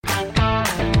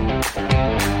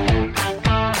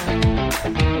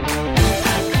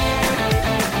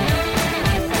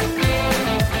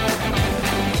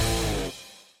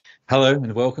Hello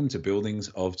and welcome to Buildings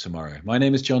of Tomorrow. My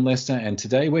name is John Lester, and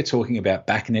today we're talking about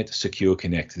BACnet Secure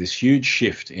Connect, this huge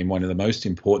shift in one of the most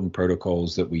important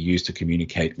protocols that we use to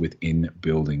communicate within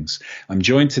buildings. I'm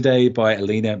joined today by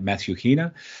Alina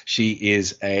Matyukhina. She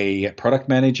is a product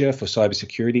manager for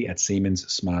cybersecurity at Siemens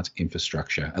Smart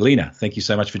Infrastructure. Alina, thank you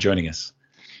so much for joining us.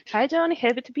 Hi, John.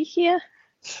 Happy to be here.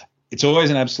 It's always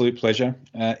an absolute pleasure.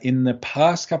 In the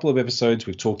past couple of episodes,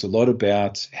 we've talked a lot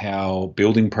about how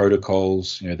building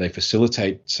protocols, they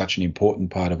facilitate such an important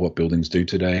part of what buildings do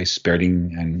today,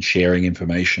 spreading and sharing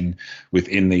information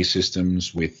within these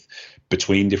systems,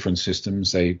 between different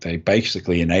systems. They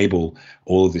basically enable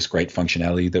all of this great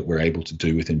functionality that we're able to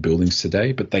do within buildings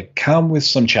today, but they come with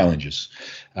some challenges.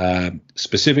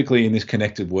 Specifically in this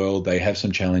connected world, they have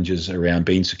some challenges around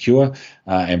being secure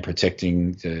and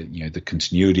protecting the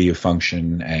continuity of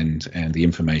function and the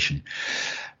information.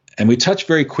 And we touched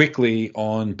very quickly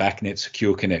on BACnet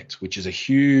Secure Connect, which is a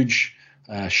huge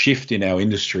shift in our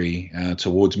industry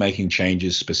towards making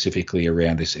changes specifically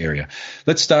around this area.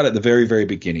 Let's start at the very, very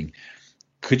beginning.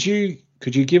 Could you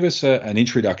give us an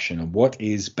introduction on what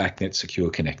is BACnet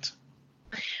Secure Connect?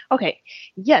 Okay.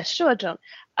 Yeah, sure, John.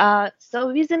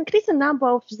 So with increasing number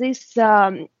of these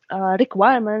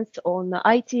requirements on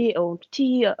IT,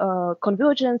 OT,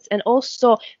 convergence, and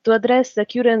also to address the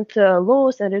current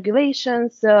laws and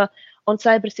regulations on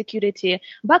cybersecurity,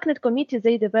 BACnet committee,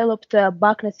 they developed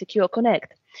BACnet Secure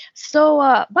Connect. So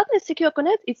BACnet Secure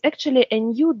Connect is actually a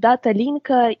new data link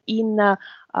in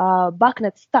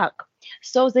BACnet stack.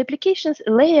 So the application's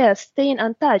layer staying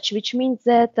untouched, which means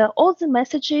that all the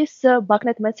messages,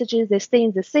 BACnet messages, they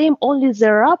staying the same, only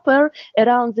the wrapper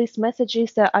around these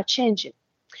messages are changing.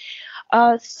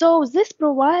 So this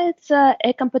provides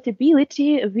a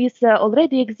compatibility with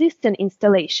already existing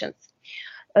installations.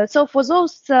 So for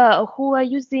those who are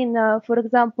using, for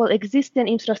example, existing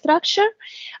infrastructure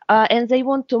and they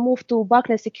want to move to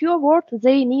BACnet Secure World,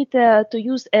 they need to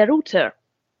use a router.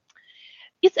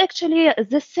 It's actually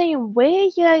the same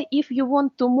way if you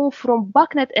want to move from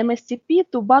BACnet MSTP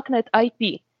to BACnet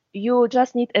IP. You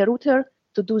just need a router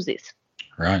to do this.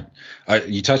 Right.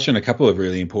 You touched on a couple of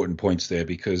really important points there,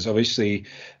 because obviously,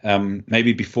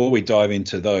 maybe before we dive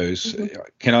into those,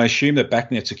 can I assume that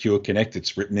BACnet Secure Connect,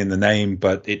 it's written in the name,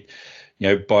 but it,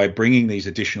 by bringing these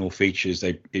additional features,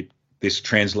 this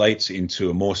translates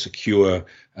into a more secure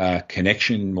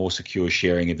connection, more secure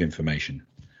sharing of information?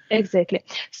 Exactly.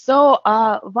 So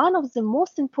one of the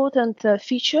most important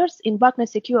features in BACnet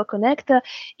Secure Connect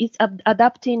is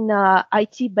adapting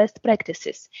IT best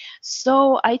practices.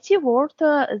 So IT world,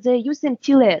 they're using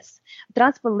TLS,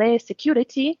 Transport Layer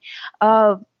Security,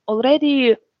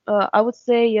 already, I would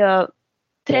say,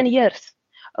 10 years.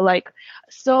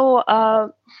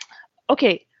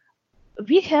 Okay.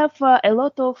 We have a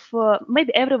lot of,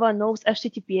 maybe everyone knows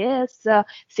HTTPS,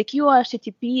 secure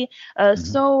HTTP.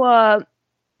 So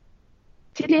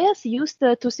TLS used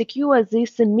to secure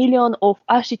this million of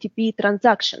HTTP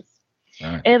transactions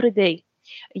every day.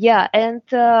 Yeah, and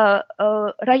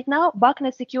right now,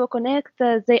 BACnet Secure Connect,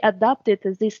 they adapted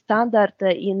this standard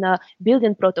in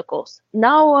building protocols.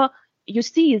 Now you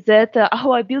see that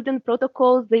our building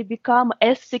protocols, they become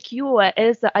as secure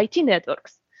as IT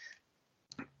networks.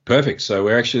 Perfect. So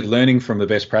we're actually learning from the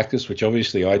best practice, which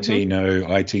obviously IT know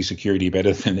IT security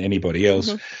better than anybody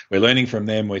else. We're learning from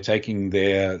them. We're taking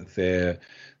their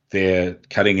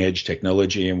cutting edge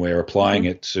technology and we're applying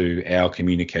it to our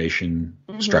communication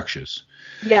structures.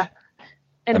 Yeah.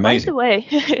 And amazing. By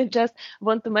the way, just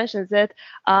want to mention that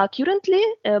currently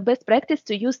best practice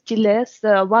to use TLS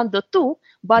 1.2,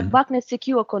 but BACnet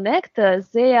Secure Connect,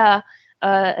 they are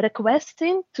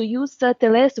requesting to use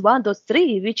TLS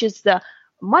 1.3, which is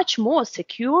much more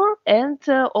secure and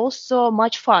also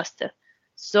much faster.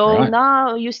 So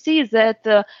now you see that,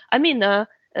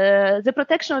 the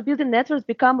protection of building networks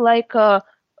become like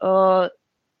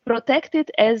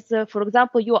protected as, for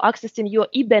example, you're accessing your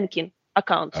e-banking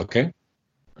account. Okay.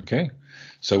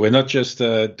 So we're not just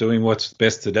doing what's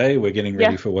best today, we're getting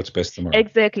ready for what's best tomorrow.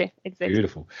 Exactly.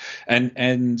 Beautiful. And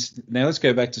now let's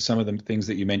go back to some of the things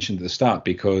that you mentioned at the start,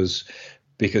 because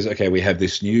okay, we have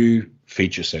this new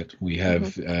feature set, we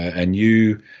have a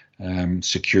new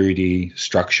security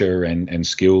structure and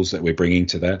skills that we're bringing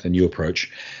to that, a new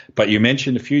approach. But you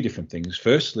mentioned a few different things.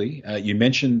 Firstly, you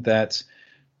mentioned that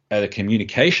at a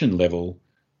communication level,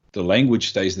 the language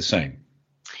stays the same.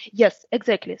 Yes,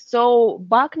 exactly. So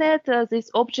BACnet,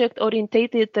 this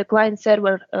object-oriented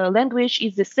client-server language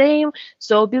is the same.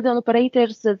 So building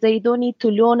operators, they don't need to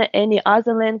learn any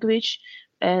other language,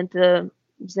 and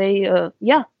they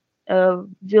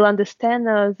will understand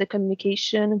the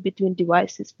communication between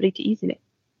devices pretty easily.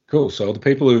 Cool. So the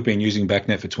people who have been using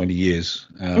BACnet for 20 years,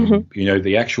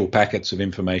 the actual packets of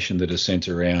information that are sent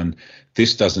around,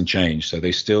 this doesn't change. So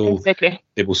Exactly.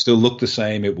 it will still look the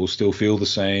same. It will still feel the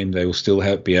same. They will still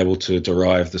be able to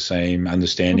derive the same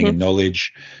understanding and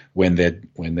knowledge when they're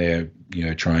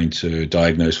trying to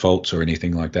diagnose faults or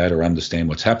anything like that, or understand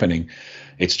what's happening.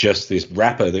 It's just this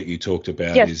wrapper that you talked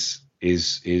about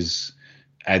is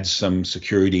adds some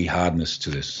security hardness to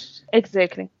this.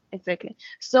 Exactly.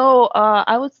 So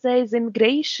I would say the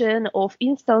migration of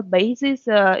installed bases,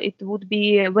 it would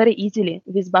be very easily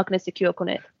with BACnet Secure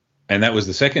Connect. And that was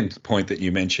the second point that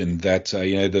you mentioned, that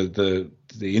the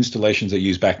installations that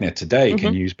use BACnet today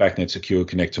can use BACnet Secure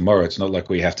Connect tomorrow. It's not like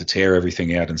we have to tear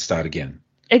everything out and start again.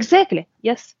 Exactly.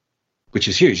 Yes. Which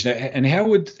is huge. And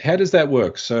how does that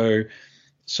work?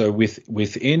 So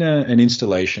within an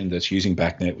installation that's using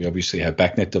BACnet, we obviously have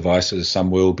BACnet devices.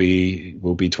 Some will be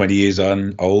 20 years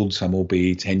old, some will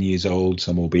be 10 years old,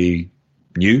 some will be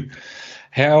new.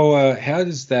 How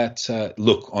does that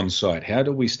look on site? How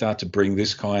do we start to bring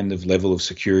this kind of level of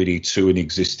security to an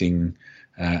existing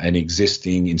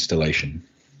installation?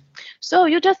 So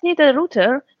you just need a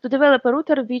router to develop a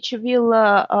router which will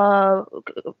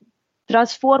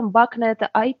transform BACnet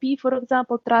IP, for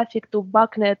example, traffic to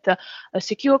BACnet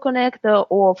Secure Connect,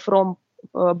 or from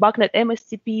BACnet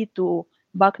MSCP to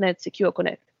BACnet Secure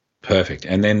Connect. Perfect.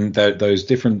 And then those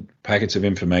different packets of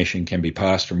information can be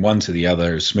passed from one to the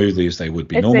other as smoothly as they would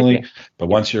be normally. But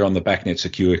once you're on the BACnet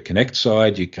Secure Connect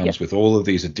side, it comes with all of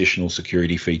these additional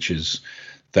security features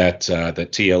that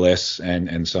TLS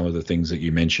and some of the things that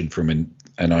you mentioned from an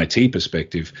IT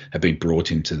perspective have been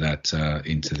brought into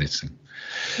this thing.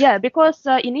 Yeah, because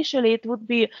initially it would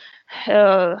be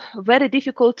very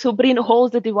difficult to bring all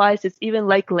the devices, even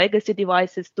like legacy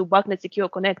devices, to BACnet Secure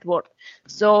Connect world.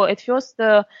 So at first,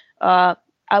 I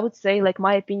would say, like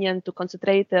my opinion, to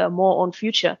concentrate more on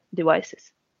future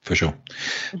devices. For sure.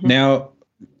 Now,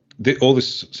 all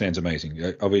this sounds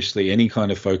amazing. Obviously, any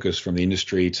kind of focus from the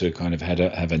industry to kind of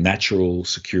have a natural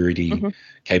security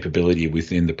capability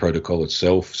within the protocol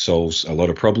itself solves a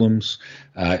lot of problems.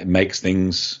 It makes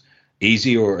things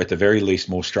easy, or at the very least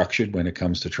more structured when it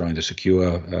comes to trying to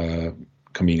secure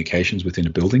communications within a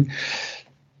building.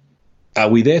 Are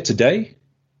we there today,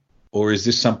 or is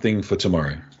this something for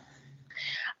tomorrow?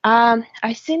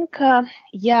 I think,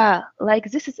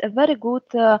 this is a very good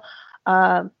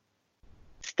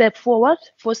step forward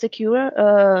for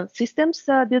secure systems,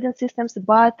 building systems,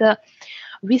 but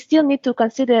we still need to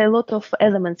consider a lot of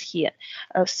elements here.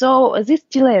 So this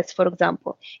TLS, for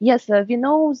example, yes, we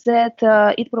know that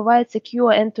it provides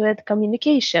secure end-to-end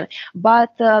communication,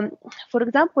 but for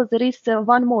example, there is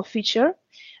one more feature,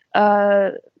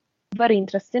 very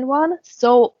interesting one.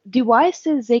 So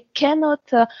devices, they cannot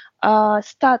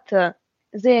start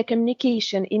their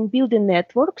communication in building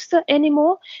networks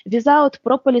anymore without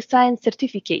properly signed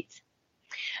certificates.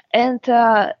 And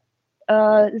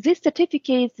these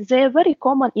certificates, they are very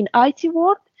common in IT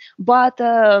world, but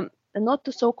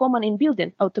not so common in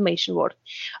building automation world.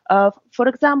 For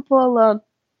example,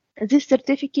 these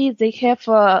certificates, they have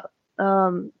a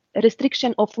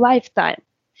restriction of lifetime.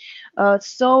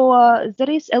 So there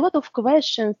is a lot of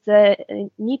questions that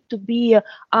need to be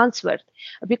answered,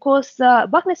 because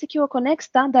BACnet Secure Connect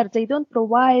standard, they don't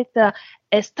provide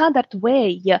a standard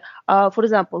way. For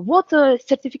example, what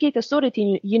certificate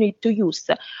authority you need to use,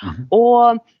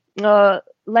 or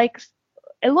like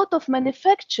a lot of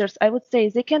manufacturers, I would say,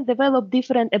 they can develop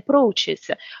different approaches.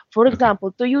 For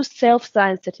example, to use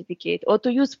self-signed certificate, or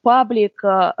to use public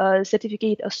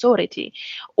certificate authority,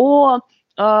 or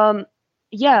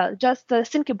just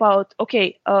think about,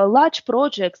 large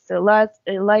projects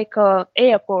like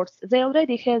airports, they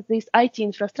already have this IT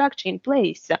infrastructure in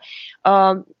place,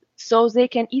 so they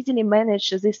can easily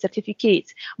manage these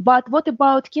certificates. But what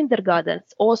about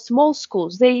kindergartens or small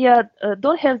schools? They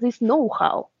don't have this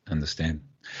know-how. Understand.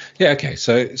 Yeah. Okay.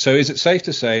 So is it safe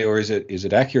to say, or is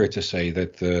it accurate to say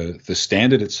that the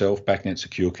standard itself, BACnet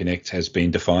Secure Connect, has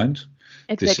been defined?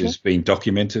 Exactly. This has been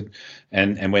documented,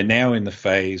 and we're now in the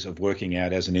phase of working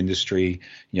out as an industry,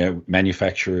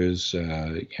 manufacturers,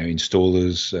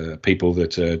 installers, people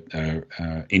that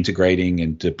are integrating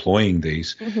and deploying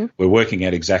these. We're working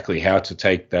out exactly how to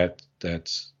take that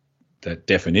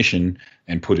definition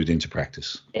and put it into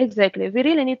practice. Exactly. We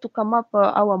really need to come up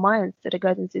our minds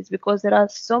regarding this, because there are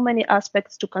so many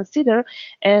aspects to consider,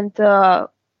 and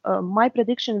my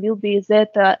prediction will be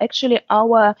that actually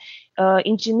our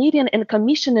engineering and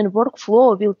commissioning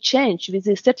workflow will change with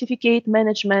the certificate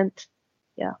management.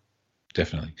 Yeah.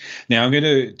 Definitely. Now, I'm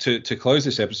going to close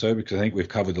this episode, because I think we've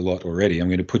covered a lot already. I'm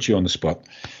going to put you on the spot,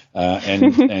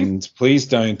 and please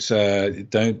don't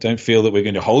feel that we're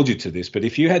going to hold you to this. But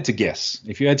if you had to guess,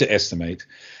 if you had to estimate,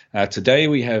 today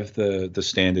we have the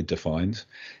standard defined.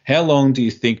 How long do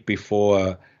you think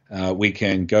before we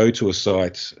can go to a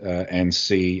site and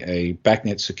see a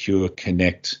BACnet Secure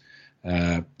Connect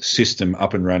system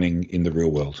up and running in the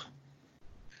real world?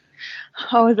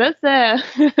 Oh, that's a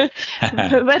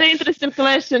very interesting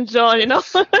question, John.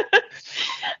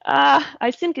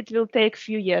 I think it will take a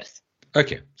few years.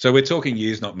 Okay, so we're talking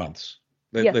years, not months.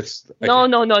 Yes. Okay. No.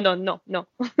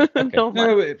 Okay.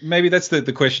 No, maybe that's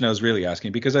the question I was really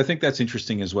asking, because I think that's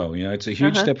interesting as well. It's a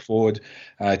huge step forward.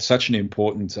 It's such an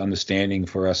important understanding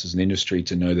for us as an industry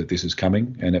to know that this is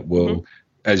coming, and it will,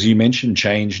 as you mentioned,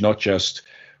 change not just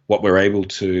what we're able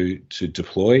to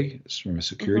deploy from a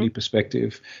security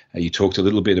perspective. You talked a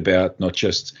little bit about not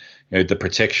just the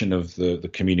protection of the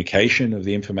communication of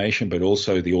the information, but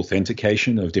also the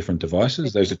authentication of different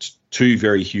devices. Those are two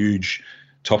very huge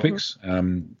topics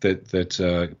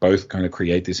that both kind of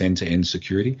create this end-to-end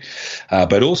security,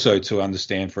 but also to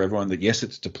understand for everyone that yes,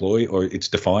 it's deployed, or it's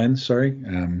defined.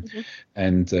 And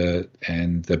the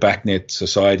BACnet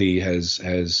Society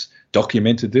has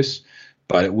documented this.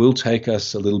 But it will take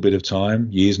us a little bit of time,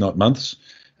 years, not months,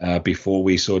 before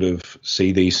we sort of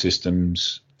see these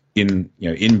systems in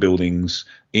buildings,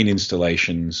 in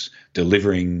installations,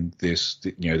 delivering this,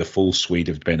 the full suite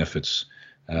of benefits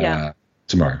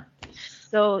tomorrow.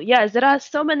 So there are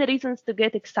so many reasons to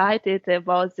get excited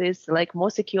about this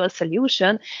more secure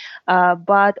solution,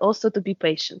 but also to be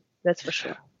patient. That's for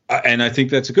sure. And I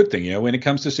think that's a good thing. When it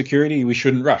comes to security, we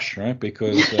shouldn't rush, right?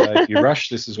 Because if you rush,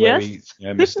 this is where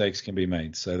mistakes can be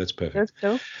made. So that's perfect.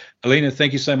 That's true. Alina,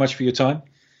 thank you so much for your time.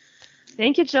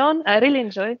 Thank you, John. I really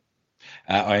enjoyed.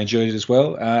 I enjoyed it as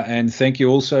well. And thank you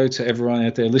also to everyone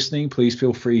out there listening. Please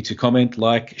feel free to comment,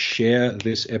 like, share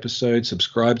this episode,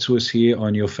 subscribe to us here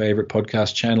on your favorite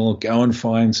podcast channel. Go and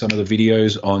find some of the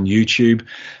videos on YouTube.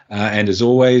 And as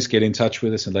always, get in touch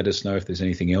with us and let us know if there's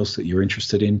anything else that you're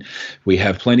interested in. We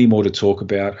have plenty more to talk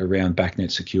about around BACnet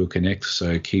Secure Connect.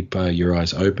 So keep your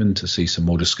eyes open to see some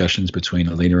more discussions between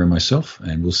Alina and myself.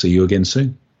 And we'll see you again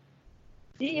soon.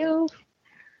 See you.